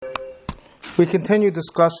We continue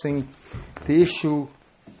discussing the issue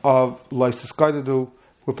of Sisgodidu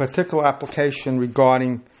with particular application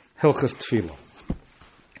regarding Hilchas Tefillah.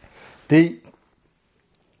 The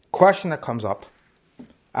question that comes up,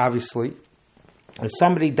 obviously, is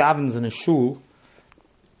somebody davens in a shul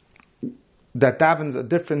that davens a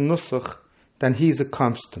different nusach than he's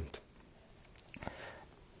accustomed.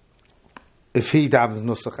 If he davens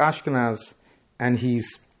nusach Ashkenaz and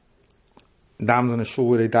he's davens in a shul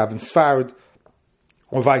where they daven Sfarad,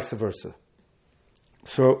 or vice versa.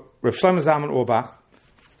 So Rav Shlomo Zalman Auerbach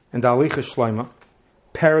and the Alicha Shloima,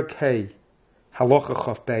 Perek Hey, Halacha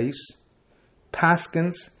Chaf Beis,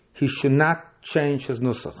 paskins he should not change his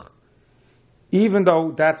nusach, even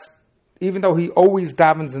though he always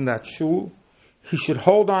davens in that shul. He should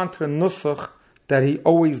hold on to the nusach that he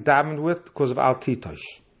always davened with because of Al Titosh.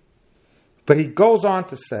 But he goes on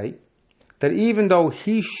to say that even though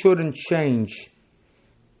he shouldn't change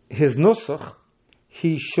his nusach,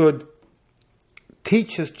 he should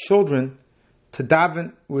teach his children to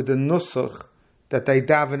daven with the nusach that they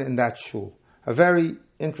daven in that shul. A very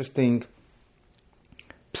interesting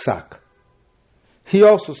psak. He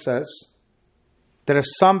also says that if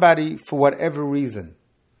somebody, for whatever reason,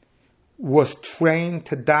 was trained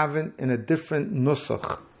to daven in a different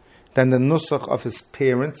nusach than the nusach of his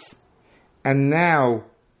parents, and now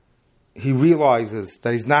he realizes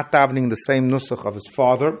that he's not davening the same nusach of his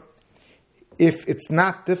father, if it's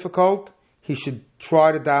not difficult, he should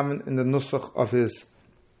try to daven in the nusach of his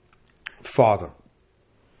father.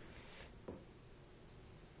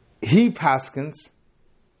 He paskins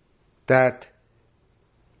that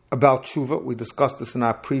about tshuva, we discussed this in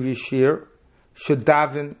our previous year, should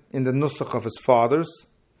daven in the nusach of his fathers.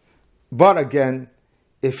 But again,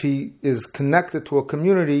 if he is connected to a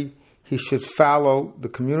community, he should follow the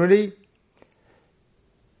community.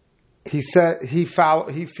 He said he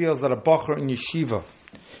feels that a bacher in yeshiva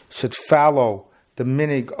should follow the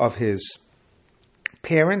minig of his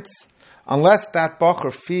parents, unless that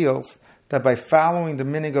bacher feels that by following the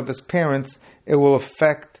minig of his parents, it will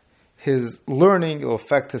affect his learning, it will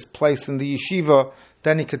affect his place in the yeshiva,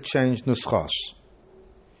 then he could change nuschas.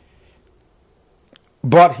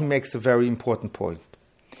 But he makes a very important point.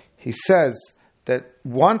 He says that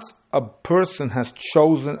once a person has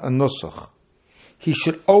chosen a nusach, he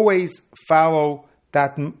should always follow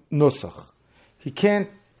that nusach. He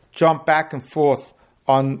can't jump back and forth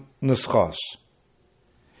on nuschas.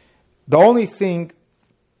 The only thing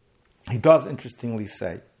he does interestingly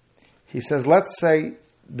say, he says, let's say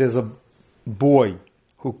there's a boy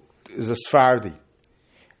who is a Sfardi,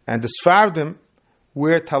 and the Sfardim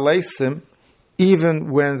wear talesim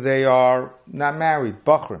even when they are not married,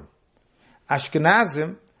 bachrim.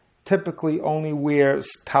 Ashkenazim typically only wear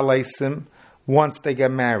talesim once they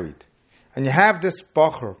get married. And you have this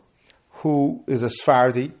bacher who is a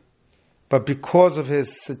Sfardi, but because of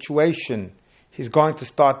his situation, he's going to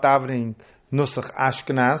start davening Nusach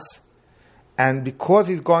Ashkenaz. And because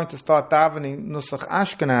he's going to start davening Nusach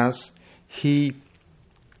Ashkenaz,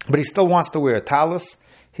 but he still wants to wear a talis.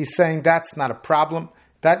 He's saying that's not a problem.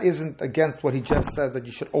 That isn't against what he just said, that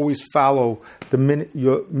you should always follow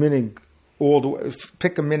your minig all the way,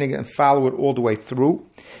 pick a minig and follow it all the way through.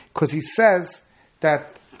 Because he says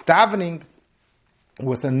that davening,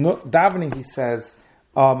 he says,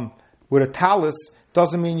 with a talis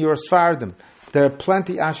doesn't mean you're a Sfardim. There are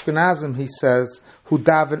plenty Ashkenazim, he says, who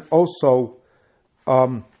daven also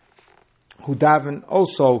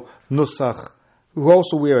nusach, who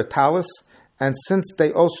also wear a talis, and since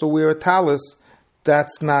they also wear a talis,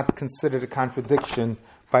 that's not considered a contradiction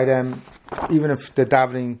by them, even if they're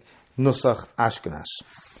davening nusach Ashkenaz.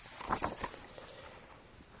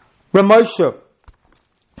 Rav Moshe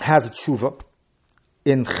has a tshuva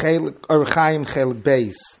in Chaim Chelik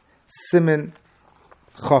Beis, Simen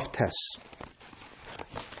Chof Tes.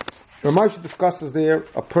 Rav Moshe discusses there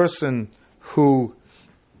a person who,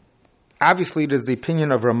 obviously there's the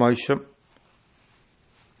opinion of Rav Moshe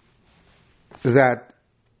that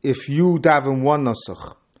if you daven one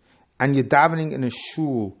nusach and you're davening in a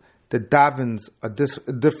shul that davens a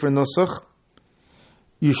different nusach,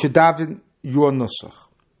 you should daven your nusach.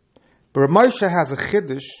 But Rav Moshe has a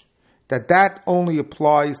chiddush that only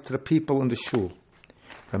applies to the people in the shul.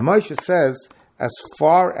 Rav Moshe says, as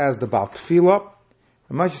far as the Baal Tefillah,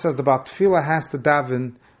 Rav Moshe says the Baal Tefillah has to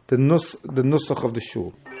daven the nusach of the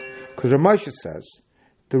shul. Because Rav Moshe says,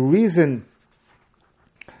 the reason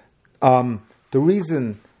the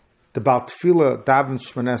Baal Tefillah davens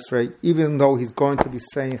Shemona Esrei, even though he's going to be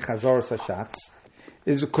saying Chazoros Hashatz,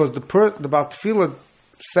 is because the Baal Tefillah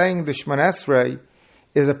saying the Shemona Esrei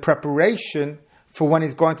is a preparation for when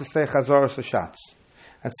he's going to say Chazoros Hashatz.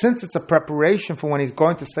 And since it's a preparation for when he's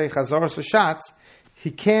going to say Chazaras Hashatz,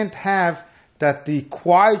 he can't have that the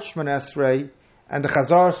quiet Shemon Esrei and the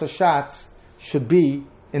Chazaras Hashatz should be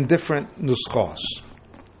in different nuschos.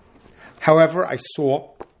 However, I saw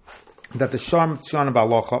that the Sharm Tzyon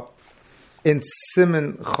Balacha in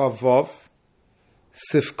Siman Chavov,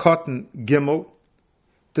 Sifkoten Gimel,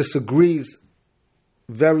 disagrees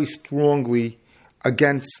very strongly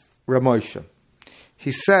against Ramosha.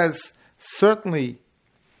 He says, certainly,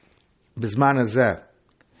 Bizman Hazeh,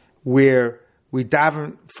 where we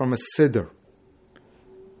daven from a siddur,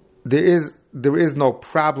 there is no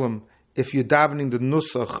problem if you're davening the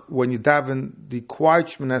nusach when you daven the quiet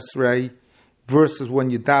Shemon Esrei versus when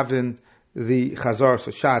you daven the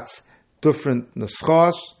Chazaras Hashatz, different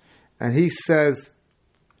nuschos. And he says,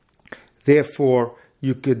 therefore,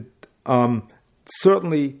 you could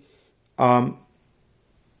certainly daven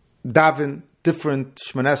different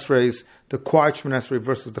Shemon Esreis, the quiet Shemon Esrei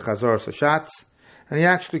versus the Chazaras Hashatz. And he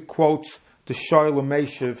actually quotes the Shoyle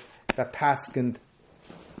Meshiv that paskened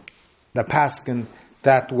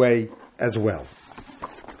that way as well.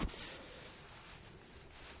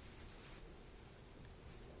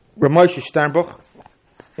 Ramosha Sternbuch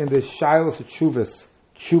in the Shilas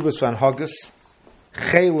Tshuvas van Haggis,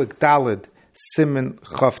 Chelik Dalid Siman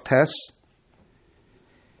Chavtes,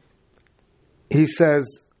 he says,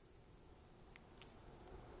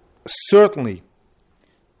 certainly,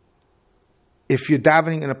 if you're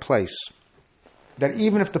davening in a place, that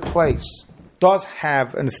even if the place does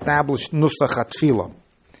have an established nusach atfila,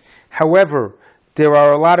 however, there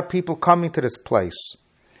are a lot of people coming to this place,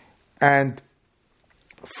 and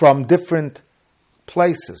from different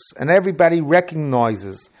places, and everybody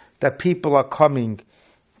recognizes that people are coming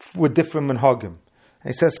with different minhagim. And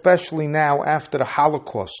he says, especially now after the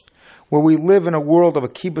Holocaust, where we live in a world of a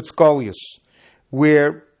kibbutz golius,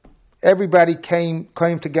 where everybody came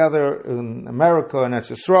together in America and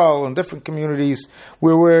Eretz Yisrael and different communities,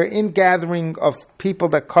 where we're in gathering of people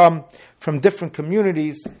that come from different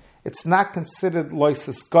communities. It's not considered like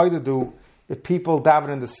Sisgodidu if people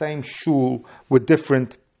daven in the same shul with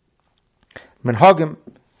different minhagim.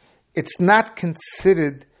 It's not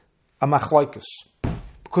considered a machlokes,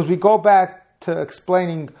 because we go back to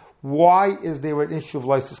explaining why is there an issue of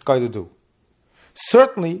like Sisgodidu.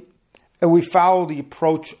 Certainly, we follow the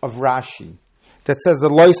approach of Rashi that says the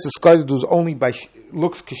lois Sisgodidu is only by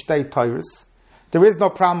looks kishtei tyrus. There is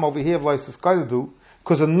no problem over here of lois Sisgodidu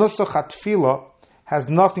because a nusach hatfila has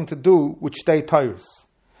nothing to do with shtei tyrus.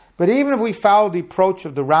 But even if we follow the approach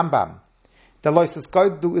of the Rambam, the lois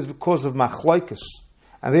Sisgodidu is because of machlokes,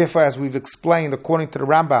 and therefore, as we've explained, according to the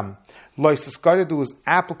Rambam, lois Sisgodidu is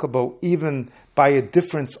applicable even by a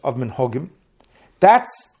difference of minhagim.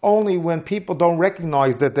 That's only when people don't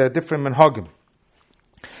recognize that they're different minhagim.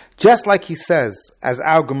 Just like he says, as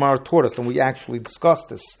our Gemara taught us, and we actually discussed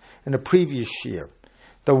this in the previous year,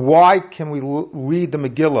 that why can we read the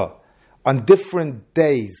Megillah on different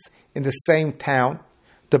days in the same town?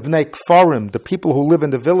 The Bnei Kfarim, the people who live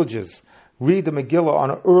in the villages, read the Megillah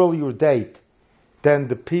on an earlier date than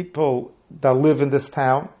the people that live in this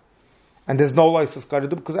town. And there's no license to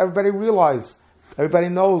do because everybody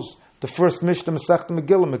knows the first Mishnah, Masechta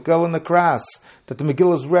Megillah Nekras, that the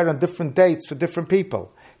Megillah is read on different dates for different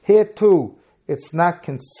people. Here too, it's not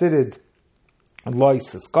considered a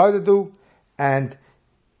license to do, and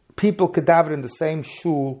people could daven in the same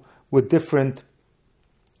shul with different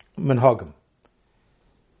minhagim.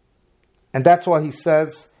 And that's why he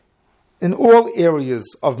says, in all areas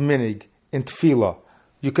of minig, in tefillah,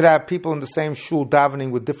 you could have people in the same shul davening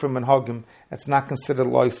with different minhagim. It's not considered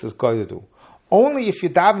license to do. Only if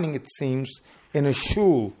you're davening, it seems, in a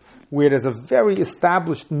shul where there's a very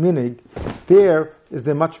established minig, there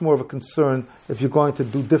much more of a concern if you're going to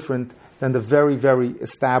do different than the very, very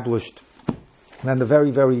established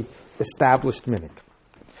minig.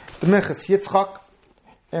 The Minchas Yitzchak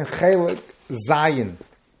and Chelik Zayin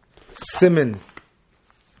Siman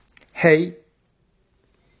Hey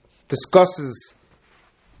discusses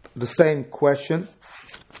the same question.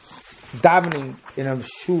 Davening in a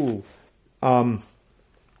shul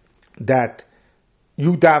that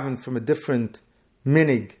you daven from a different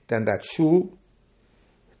minig than that shul.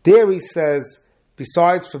 There he says,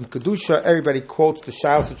 besides from Kedusha, everybody quotes the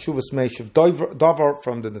Shalos Tshuvas Meshiv Dover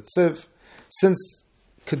from the Netziv. Since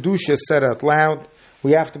Kedusha is said out loud,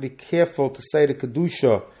 we have to be careful to say the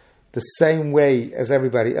Kedusha the same way as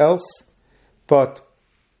everybody else.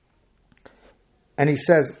 And he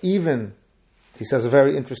says a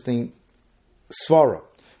very interesting svara.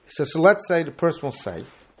 He says, so let's say the person will say,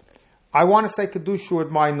 I want to say Kedusha with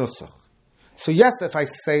my nusach. So yes, if I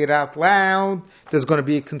say it out loud, there's going to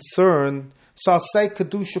be a concern so I'll say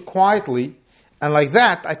Kedusha quietly, and like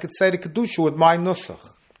that, I could say the Kedusha with my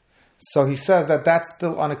nusach. So he says that that's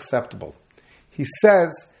still unacceptable. He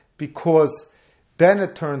says because then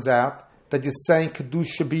it turns out that you're saying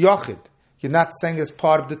Kedusha b'yochid. You're not saying it as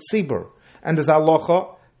part of the tzibur. And there's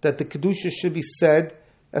halacha that the Kedusha should be said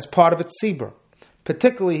as part of a tzibur.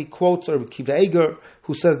 Particularly, he quotes Rabbi Kiva Eger,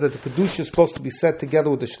 who says that the Kedusha is supposed to be said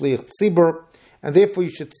together with the Shliach Tzibur, and therefore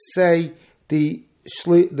you should say the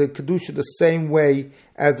Kedusha the same way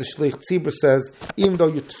as the Shliach Tzibur says, even though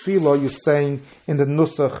your tefillah you're saying in the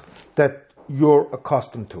nusach that you're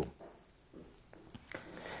accustomed to.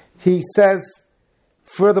 He says,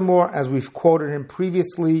 furthermore, as we've quoted him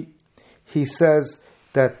previously, he says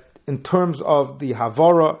that in terms of the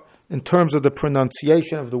Havara, in terms of the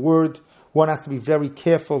pronunciation of the word, one has to be very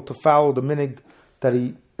careful to follow the minig that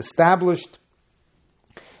he established.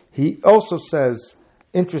 He also says,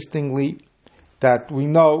 interestingly, that we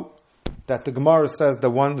know that the Gemara says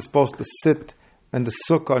that one is supposed to sit in the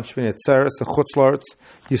sukkah on Shmini Atzeres, the Chutz La'aretz,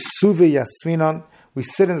 Yisuvi Yasvinan, we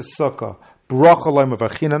sit in the sukkah, bracha lo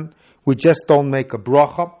mevarchinan, we just don't make a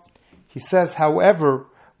bracha. He says, however,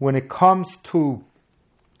 when it comes to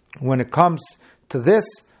this,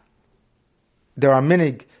 there are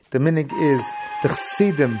minig. The minig is the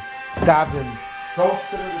Chassidim daven. Don't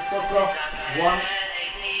sit in the sukkah.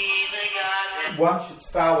 One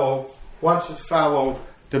should follow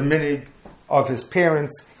the minig of his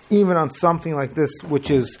parents, even on something like this,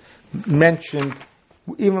 which is mentioned,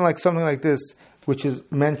 in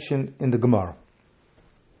the Gemara.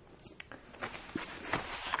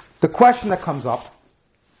 The question that comes up,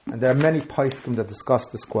 and there are many poskim that discuss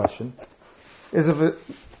this question, is if a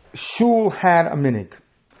shul had a minig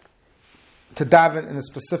to daven in a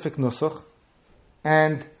specific nusach,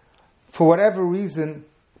 and for whatever reason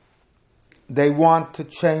they want to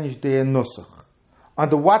change their nusach.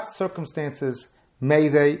 Under what circumstances may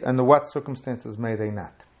they, under what circumstances may they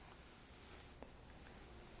not?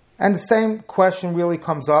 And the same question really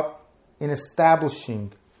comes up in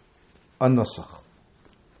establishing a nusach.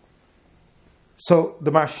 So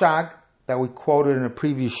the Marshag that we quoted in a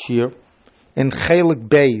previous year, in Chelik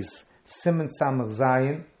Beis, Siman Samach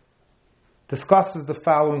Zayin, discusses the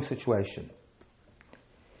following situation.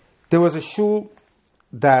 There was a shul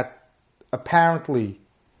that apparently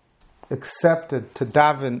accepted to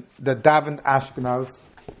davened Ashkenaz,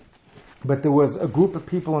 but there was a group of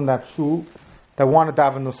people in that shul that wanted to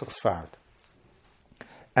daven Nusach Sfarad.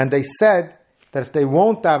 And they said that if they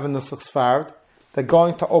won't daven Nusach Sfarad, they're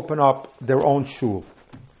going to open up their own shul.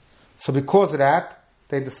 So because of that,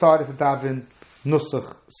 they decided to daven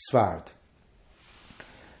Nusach Sfarad.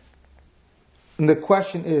 And the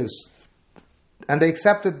question is, and they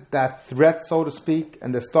accepted that threat, so to speak,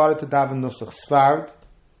 and they started to daven Nusach Sfarad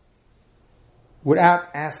without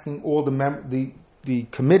asking all the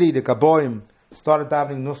committee, the Gaboim, started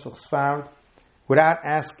davening Nusach Sfarad without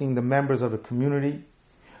asking the members of the community.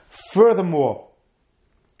 Furthermore,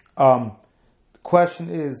 the question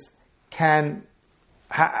is,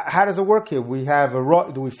 how does it work here? We have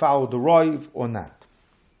do we follow the Roiv or not?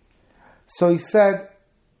 So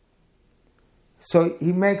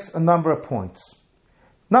he makes a number of points.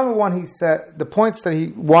 Number one, he said, the points that he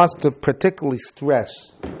wants to particularly stress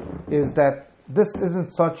is that this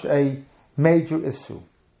isn't such a major issue.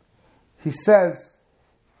 He says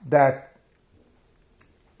that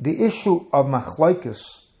the issue of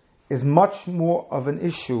machlokes is much more of an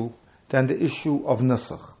issue than the issue of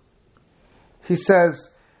nusach. He says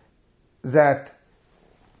that,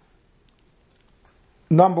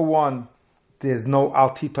 number one, there's no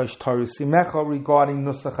al titosh Torah simecha regarding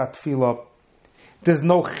nusach atfilah. There's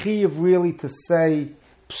no chiyuv really to say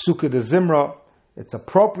psuka de zimra. It's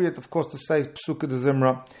appropriate, of course, to say psuka de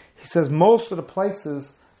zimra. He says most of the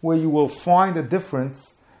places where you will find a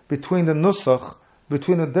difference between the nusach,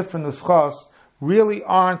 between the different nuschas, really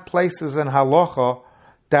aren't places in halacha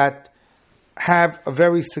that have a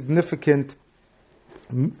very significant,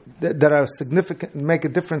 that are significant, make a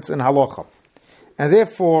difference in halacha. And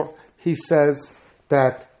therefore, he says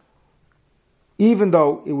that even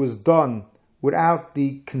though it was done without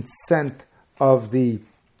the consent of the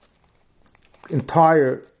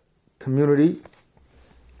entire community,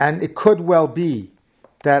 and it could well be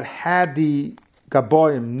that had the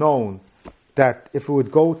Gaboim known that if it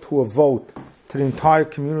would go to a vote to the entire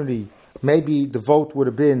community, maybe the vote would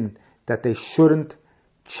have been that they shouldn't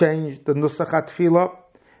change the Nusach HaTfilah.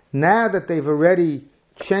 Now that they've already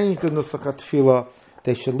changed the Nusach HaTfilah,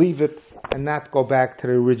 they should leave it and not go back to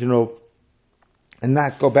the original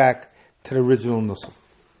Nusach.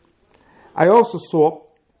 I also saw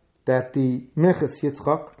that the Minchas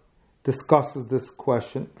Yitzchak discusses this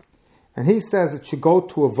question, And he says it should go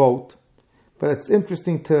to a vote, but it's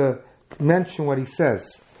interesting to mention what he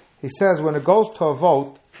says. He says when it goes to a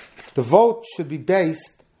vote, the vote should be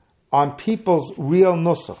based on people's real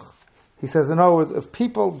nusach. He says, in other words, if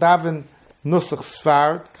people daven nusach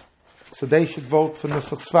Sfard, so they should vote for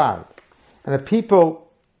nusach Sfard. And if people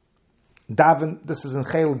daven, this is in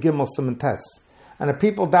Chel Gimel Siman Tes, and if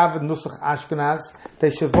people daven nusach Ashkenaz, they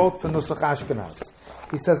should vote for nusach Ashkenaz.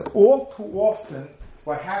 He says, all too often,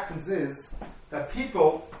 what happens is that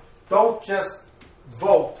people don't just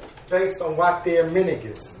vote based on what their minig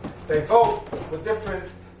is. They vote with different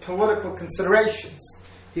political considerations.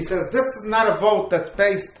 He says, this is not a vote that's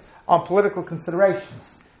based on political considerations.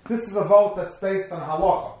 This is a vote that's based on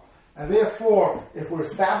halacha. And therefore, if we're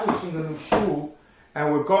establishing a new shul,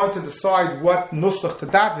 and we're going to decide what nusach to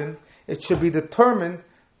daven, it should be determined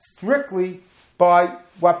strictly by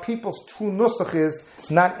what people's true nusach is,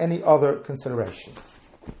 not any other consideration.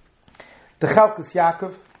 The Chelkas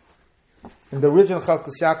Yaakov, in the original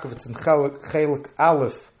Chelkas Yaakov, it's in Chelik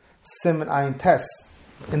Aleph, Siman Ayin Tes.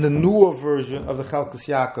 In the newer version of the Chelkas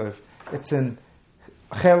Yaakov, it's in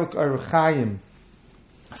Chelik Eruchayim,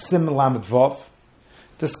 Siman Lamed Vav,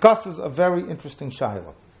 discusses a very interesting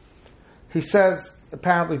shaila. He says,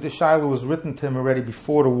 apparently the shaila was written to him already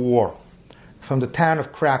before the war, from the town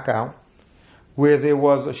of Krakow, where there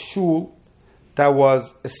was a shul that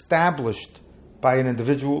was established by an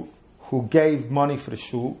individual who gave money for the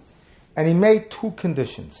shul, and he made two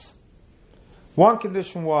conditions. One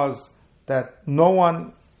condition was that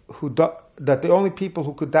that the only people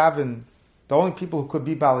who could daven, the only people who could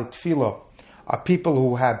be Bali Tefillah, are people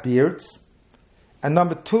who have beards, and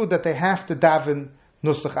number two, that they have to daven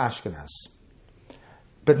Nusach Ashkenaz.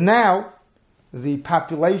 But now, the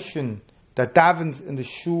population that davens in the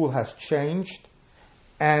shul has changed,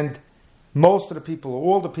 and most of the people,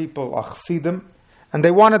 all the people, are Chassidim, and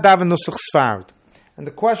they want to daven Nusach Sfard. And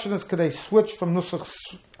the question is, could they switch from Nusach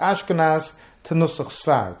Ashkenaz to Nusach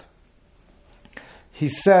Sfard? He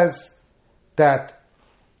says that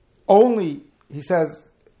two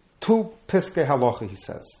Piskei Halacha, he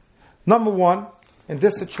says. Number one, in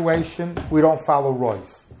this situation, we don't follow Roiv.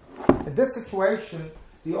 In this situation,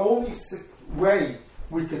 the only way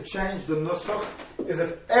we could change the Nusach is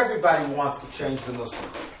if everybody wants to change the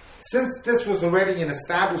Nusach. Since this was already an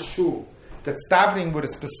established shul that's davening with a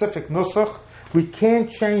specific Nusach, we can't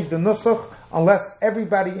change the Nusach unless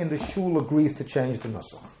everybody in the shul agrees to change the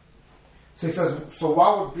Nusach. So he says, so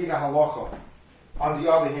what would be the halacha? On the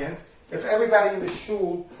other hand, if everybody in the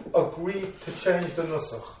shul agreed to change the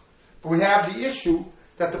Nusach. But we have the issue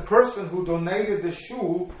that the person who donated the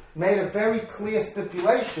shul made a very clear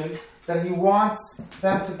stipulation that he wants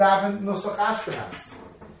them to daven Nusach Ashkenaz.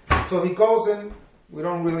 So he goes in, we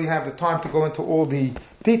don't really have the time to go into all the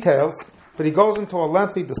details, but he goes into a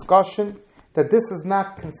lengthy discussion that this is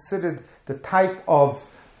not considered the type of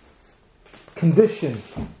condition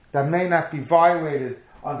that may not be violated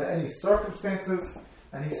under any circumstances,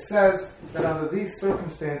 and he says that under these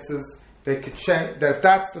circumstances they could change, that if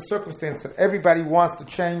that's the circumstance that everybody wants to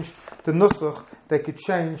change the Nusach, they could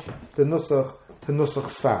change the Nusach to Nusach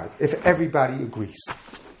Sfard, if everybody agrees.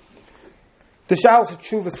 The Shalos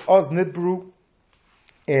Tshuvas Oz Nidbru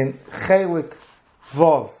in Chelik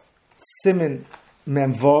Vav Siman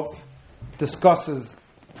Mem Vav discusses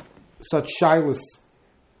such shilas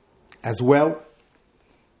as well,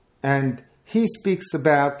 and he speaks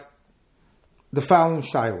about the following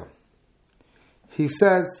shaila. He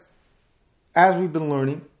says, as we've been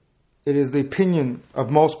learning, it is the opinion of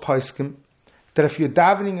most poskim that if you're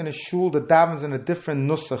davening in a shul that davens in a different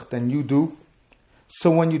nusach than you do, so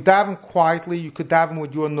when you daven quietly, you could daven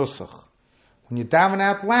with your nusach. When you daven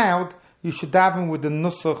out loud, you should daven with the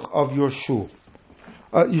nusach of your shul.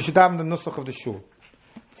 You should daven the nusach of the shul.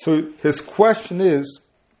 So his question is,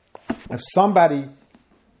 if somebody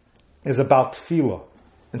is about tefillah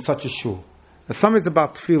in such a shul, if somebody is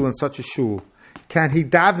about tefillah in such a shul, can he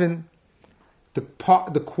daven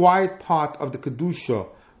the quiet part of the kedusha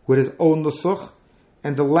with his own nusach,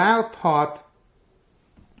 and the loud part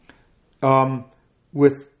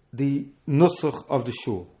with the nusach of the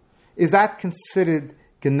shul? Is that considered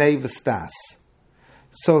genei v'stas?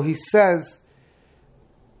 So he says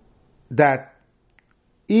that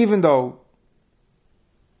even though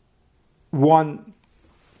one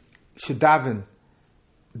should daven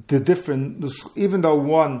even though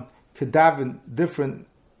one could daven different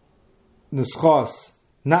nuschos,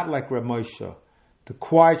 not like Reb Moshe, the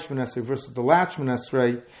quiet Shmoneh Esrei versus the loud Shmoneh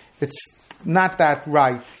Esrei, it's not that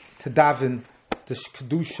right to daven the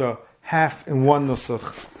kedusha half in one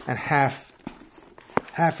nusach and half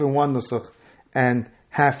in one nusach and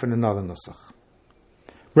half in another nusach.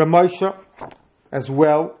 Ramosha, as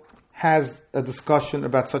well, has a discussion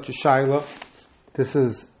about such a shaila. This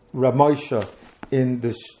is Ramosha in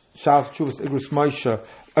the Shas Chuvas Igros Moshe,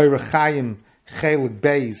 Eirechayim, Chelik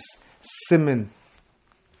Beis, Simin,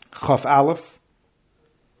 Chaf Aleph,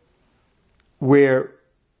 where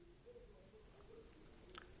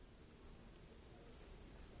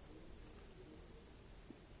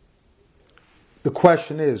the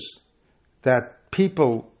question is that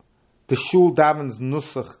people, the shul davens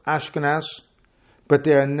nusach Ashkenaz, but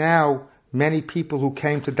there are now many people who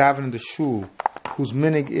came to daven in the shul whose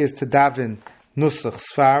minig is to daven nusach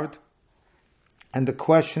Sfard, and the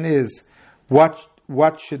question is, what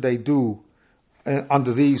should they do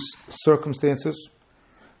under these circumstances?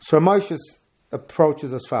 So Moshe's approach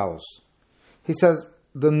is as follows. He says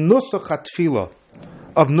the nusach hatfila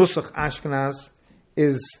of nusach Ashkenaz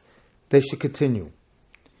is they should continue.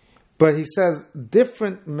 But he says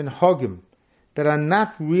different minhagim that are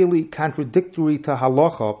not really contradictory to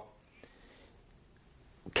halacha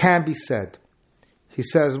can be said. He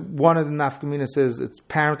says one of the nafkamina says it's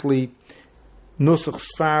apparently Nusach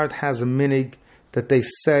Sfard has a minig that they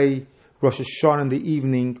say Rosh Hashanah in the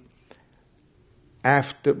evening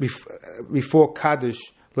before Kaddish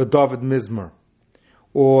LeDavid Mizmor,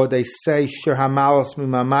 or they say Shir Hamalos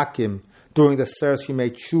Mimamakim during the Seres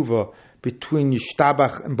Yimei Tshuva between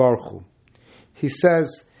Yishtabach and Baruch Hu. He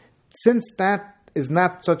says, since that is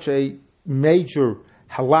not such a major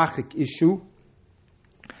halachic issue,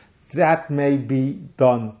 that may be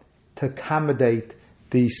done to accommodate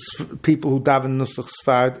the people who daven Nusach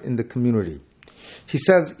Sfard in the community. He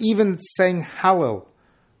says, even saying Hallel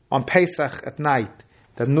on Pesach at night,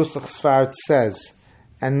 that Nusach Sfard says,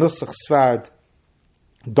 and Nusach Sfard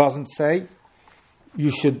doesn't say,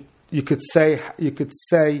 you could say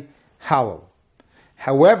Hallel.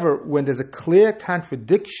 However, when there's a clear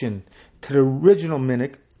contradiction to the original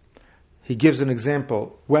minig, he gives an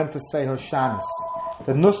example when to say Hoshanis.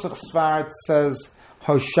 The Nusach Sfard says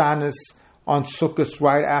Hoshanis on Sukkot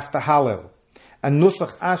right after Hallel, and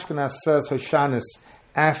Nusach Ashkenaz says Hoshanis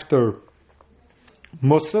after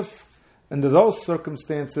Musaf. Under those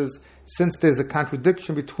circumstances, since there's a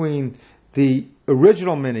contradiction between the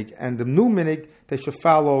original minig and the new minig, they should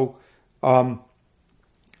follow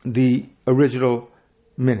the original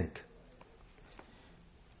minig.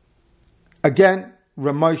 Again,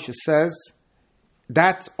 Ramosha says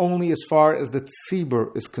that's only as far as the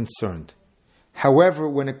tzibur is concerned. However,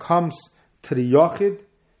 when it comes to the Yochid,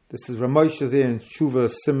 this is Ramosha there in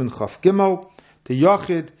Shuva Siman Chaf Gimel, the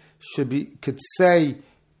Yochid could say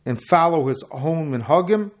and follow his own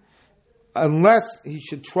minhagim, unless he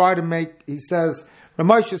should try to make, he says,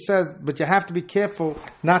 Ramosha says, but you have to be careful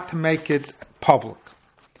not to make it public.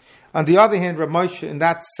 On the other hand, Ramosha, in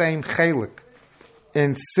that same chelik,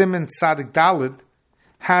 in Siman Tzadik Dalid,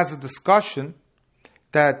 has a discussion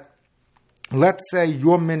that, let's say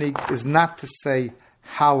your minig is not to say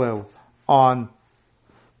Hallel on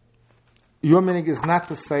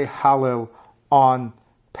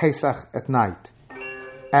Pesach at night,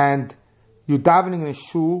 and you're davening in a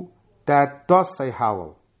shul that does say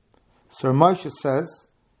Hallel. So Ramosha says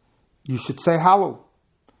you should say Hallel.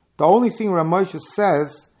 The only thing Ramosha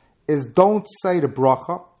says is don't say the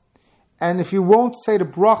bracha, and if you won't say the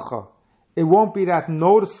bracha, it won't be that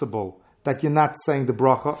noticeable that you're not saying the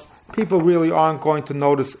bracha. People really aren't going to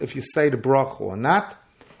notice if you say the bracha or not,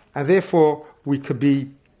 and therefore we could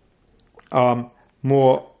be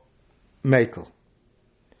more makel.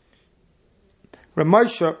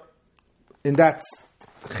 Ramosha, in that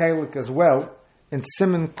chelik as well, in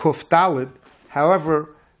Siman Kuf Dalid,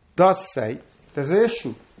 however, does say there's an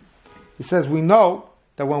issue. He says we know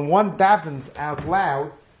that when one davens out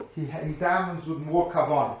loud, he davens with more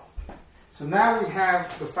kavanah. So now we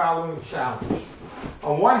have the following challenge.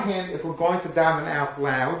 On one hand, if we're going to daven out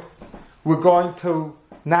loud, we're going to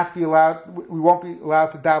not be allowed, we won't be allowed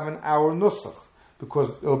to daven our nusach, because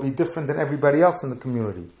it'll be different than everybody else in the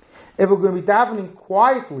community. If we're going to be davening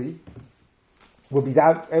quietly, we'll be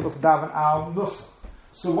able to daven our nusach.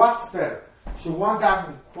 So what's better? Should one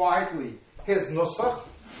daven quietly his nusach,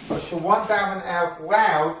 or should one daven out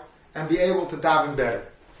loud and be able to daven better?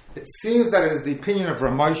 It seems that it is the opinion of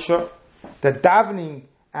Ramosha that davening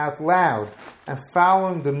out loud and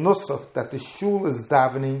following the nusach that the shul is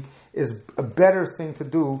davening is a better thing to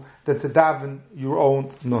do than to daven your own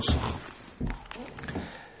nusach.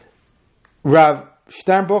 Rav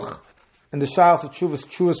Sternbuch in the Shals of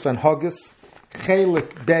Chuvas Van Hoggis,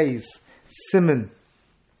 Chelik Beis Siman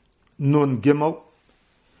Nun Gimel,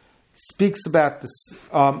 speaks about this,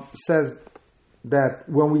 says that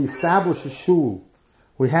when we establish a shul,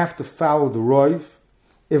 we have to follow the Roiv.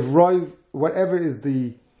 If Roiv, whatever is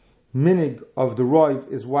the minig of the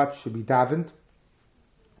Roiv is what should be davened.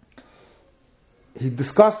 He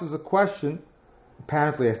discusses a question,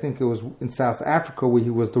 apparently I think it was in South Africa where he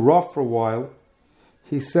was the Rav for a while.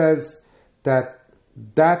 He says that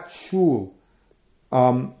shul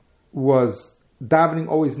was davening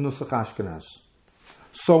always Nusach Ashkenaz.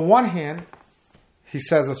 So on one hand, he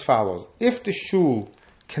says as follows: if the shul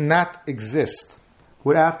cannot exist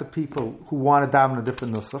without the people who want to daven a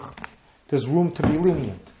different Nusach, there's room to be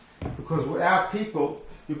lenient. Because without people,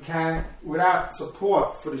 without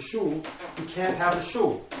support for the shul, you can't have a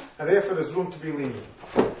shul. And therefore there's room to be lenient.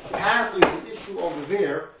 Apparently the issue over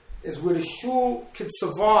there is where the shul can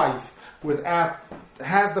survive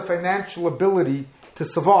has the financial ability to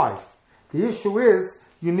survive. The issue is,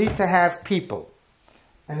 you need to have people.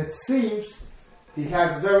 And it seems, he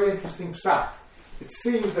has a very interesting psak. It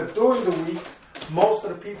seems that during the week, most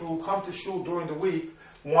of the people who come to shul during the week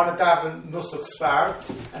want to daven Nusach Sfard,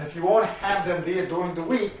 and if you won't have them there during the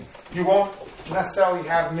week, you won't necessarily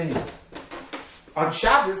have many. On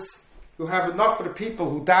Shabbos, you have enough for the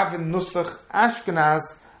people who daven Nusach Ashkenaz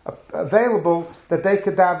available that they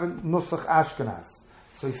could daven Nusach Ashkenaz.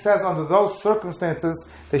 So he says under those circumstances,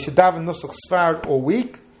 they should daven Nusach Sfard all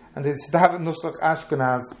week, and they should daven Nusach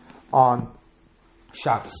Ashkenaz on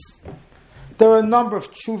Shabbos. There are a number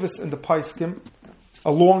of tshuvas in the Paiskim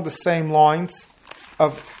along the same lines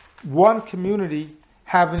of one community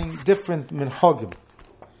having different minhagim.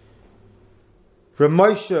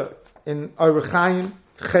 Ramosha in Orachayim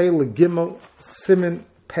Chel Gimel Simin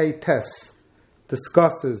Pei Tes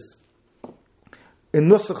discusses in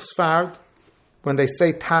Nusach Sfard, when they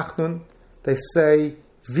say Tachnun, they say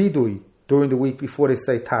Vidui during the week before they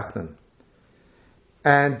say Tachnun.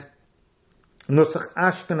 And Nusach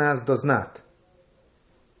Ashkenaz does not.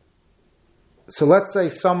 So let's say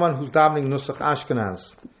someone who's davening Nusach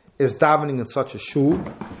Ashkenaz is davening in such a shul,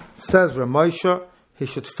 says Ramosha, he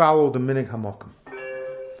should follow the Minig Hamakim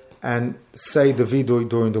and say the Vidui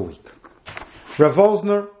during the week. Rav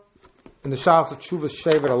Osner, in the Shalos of Tshuvas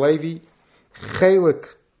Shevet HaLevi, Chelik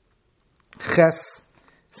Ches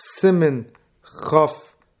Simin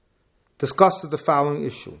Chof, discusses the following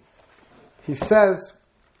issue. He says,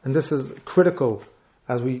 and this is critical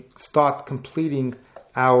as we start completing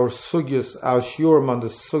our sugyas, our shiurim on the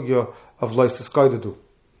sugya of Sisgodidu.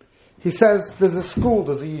 He says there's a school,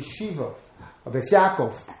 there's a yeshiva of Beis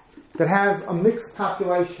Yaakov that has a mixed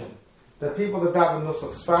population. That people that daven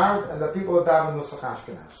Nusach Sfard and that people that daven Nusach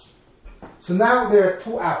Ashkenaz. So now there are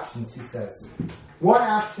two options, he says. One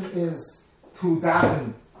option is to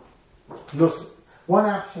daven Nusach. One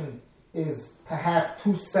option is to have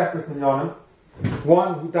two separate minyanim,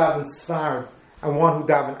 one who daven Sfard and one who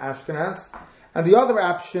daven Ashkenaz. And the other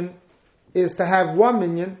option is to have one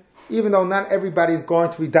minyan, even though not everybody is going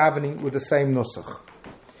to be davening with the same nusach.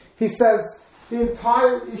 He says the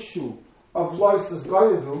entire issue of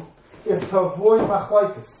Sisgodidu is to avoid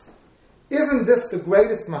machlokes. Isn't this the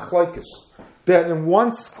greatest machlokes? That in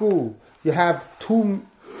one school you have two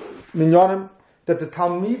minyanim, that the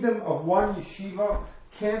talmidim of one yeshiva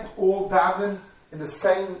can't all daven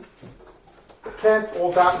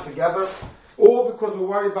together, all because we're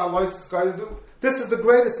worried about Sisgodidu. This is the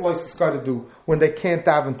greatest Sisgodidu, when they can't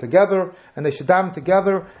daven together, and they should daven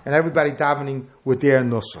together, and everybody davening with their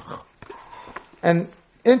nusach. And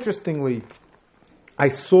interestingly, I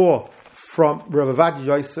saw from Rav Ovadia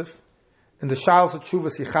Yosef in the Shalos of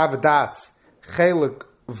Tshuvas Yechav Das Chelik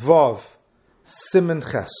Vav Simin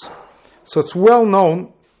Ches. So it's well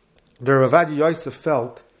known that Rav Ovadia Yosef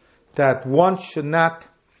felt that one should not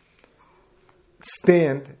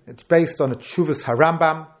stand, it's based on a Tshuvas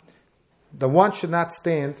Harambam, that one should not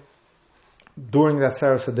stand during the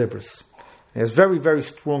Aseres HaDibros. He has very, very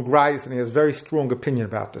strong rise, and he has very strong opinion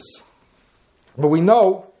about this. But we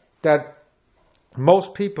know that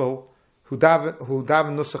most people who daven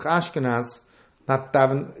Nusach Ashkenaz,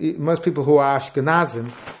 most people who are Ashkenazim,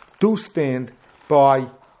 do stand by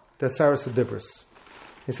the Aseres HaDibros.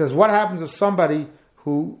 He says, what happens if somebody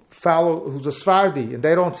who's a Sfardi, and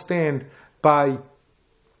they don't stand by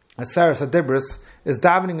Aseres HaDibros, is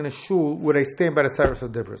davening in a shul where they stand by the Aseres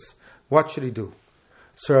HaDibros? What should he do?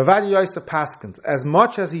 So Rav Ovadia Yosef paskins, as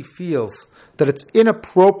much as he feels that it's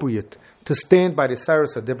inappropriate to stand by the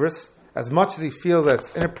Aseres HaDibros, as much as he feels that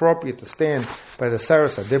it's inappropriate to stand by the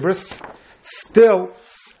Aseres HaDibros, still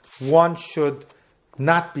one should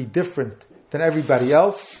not be different than everybody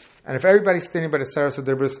else. And if everybody's standing by the Aseres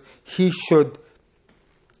HaDibros, he should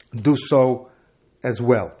do so as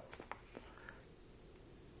well.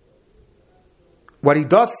 What he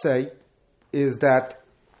does say is that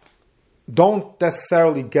don't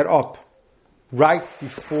necessarily get up right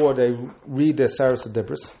before they read the Aseres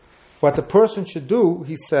HaDibros. what the person should do,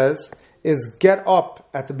 he says, is get up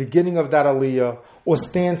at the beginning of that aliyah or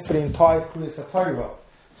stand for the entire Kriyas HaTorah.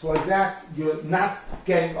 So like that, you're not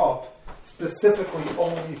getting up specifically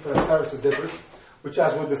only for the Seres Dibros, which,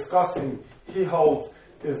 as we're discussing, he holds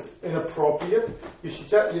is inappropriate.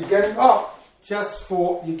 You're getting up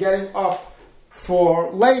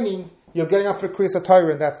for laning, you're getting up for the Kriyas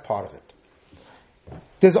HaTorah, and that's part of it.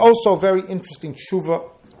 There's also a very interesting tshuva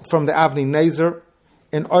from the Avnei Nezer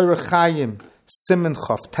in Orach Chaim Siman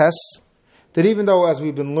Chav Tes, that even though, as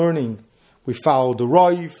we've been learning, we follow the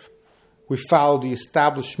Roiv, we follow the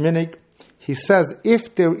established minig, he says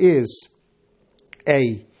if there is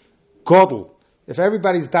a godel, if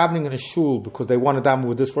everybody's davening in a shul because they want to daven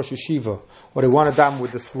with this Rosh Yeshiva, or they want to daven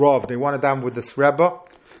with this Rav, they want to daven with this Rebbe,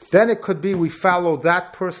 then it could be we follow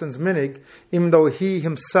that person's minig, even though he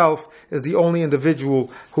himself is the only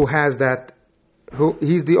individual who has that.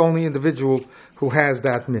 He's the only individual who has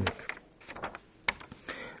that minig.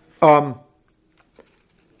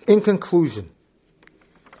 In conclusion,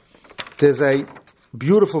 there's a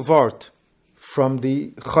beautiful vart from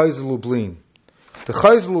the Chayzer Lublin. The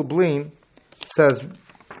Chayzer Lublin says,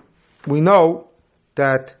 we know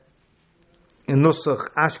that in Nusach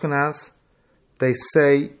Ashkenaz, they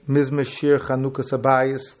say Mizmor Shir Chanukah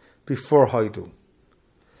Sabayis before Haidu.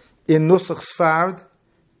 In Nusach Sfard,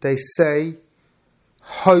 they say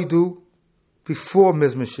Haidu before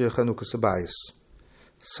Mizmor Shir Chanukah Sabayis.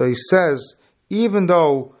 So he says, even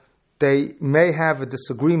though they may have a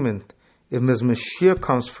disagreement if Mizmor Shir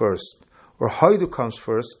comes first or Haidu comes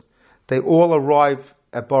first, they all arrive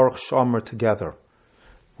at Baruch Shomer together.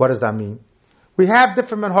 What does that mean? We have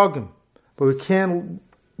different minhagim, but we can't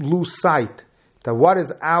lose sight that what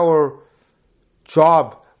is our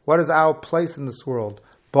job, what is our place in this world?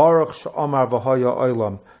 Baruch Shomer v'haya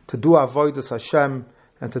olam, to do avodas Hashem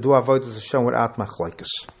and to do avodas Hashem without machlokes.